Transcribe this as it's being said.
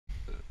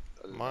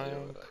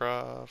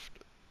Minecraft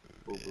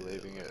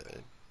believing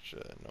it.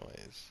 villager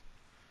noise.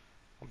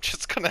 I'm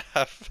just gonna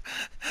have.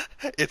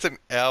 It's an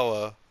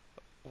hour.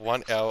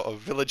 1 hour of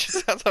villager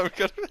sounds. I'm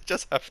gonna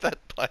just have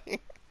that playing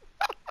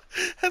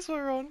as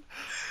we're on.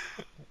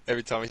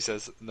 Every time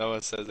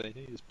Noah says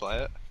anything, you just play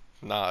it.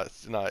 Nah,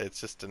 it's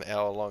just an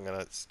hour long and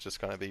it's just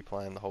gonna be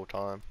playing the whole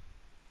time.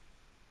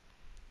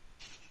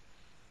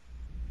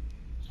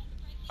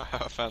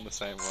 I found the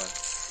same one.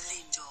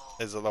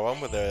 Is it the one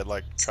where they're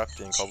like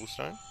trapped in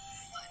cobblestone?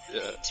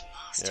 Yeah.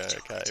 Yeah,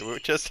 okay. We'll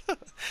just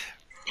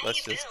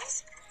let's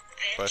just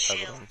both have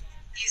it on.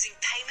 Using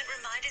payment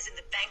reminders in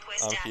the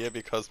Bankwest I'm app. here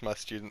because my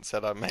student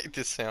said I made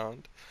this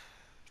sound.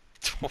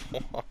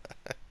 What?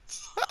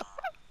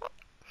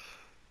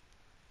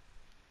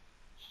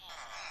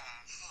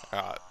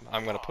 Alright,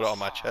 I'm gonna put it on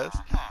my chest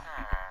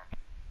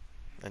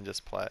and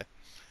just play.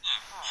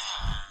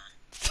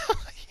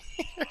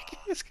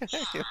 He's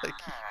gonna hear like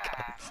he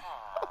cuts.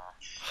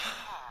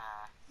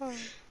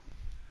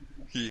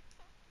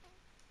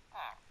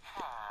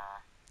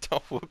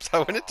 Oh, whoops, I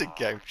went into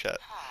game chat.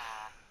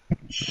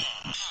 Can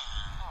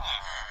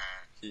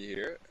you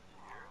hear it?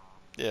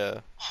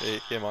 Yeah,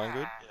 hear mine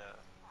good?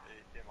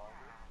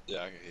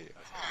 Yeah, I can hear you.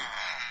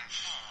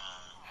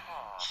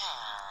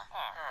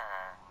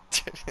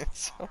 Dude,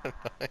 it's so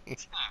annoying.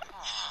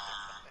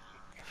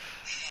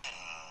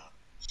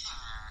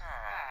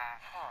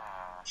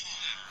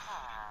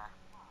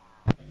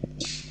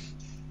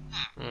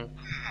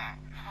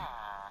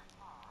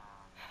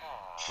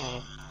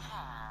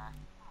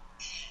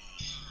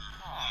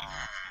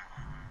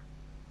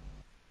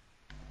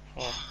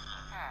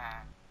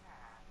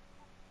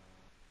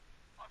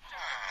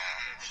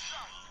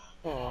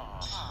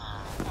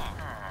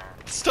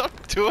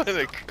 Stop doing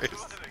it, Kris.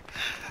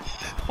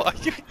 Why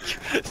you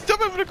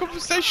stop having a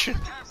conversation?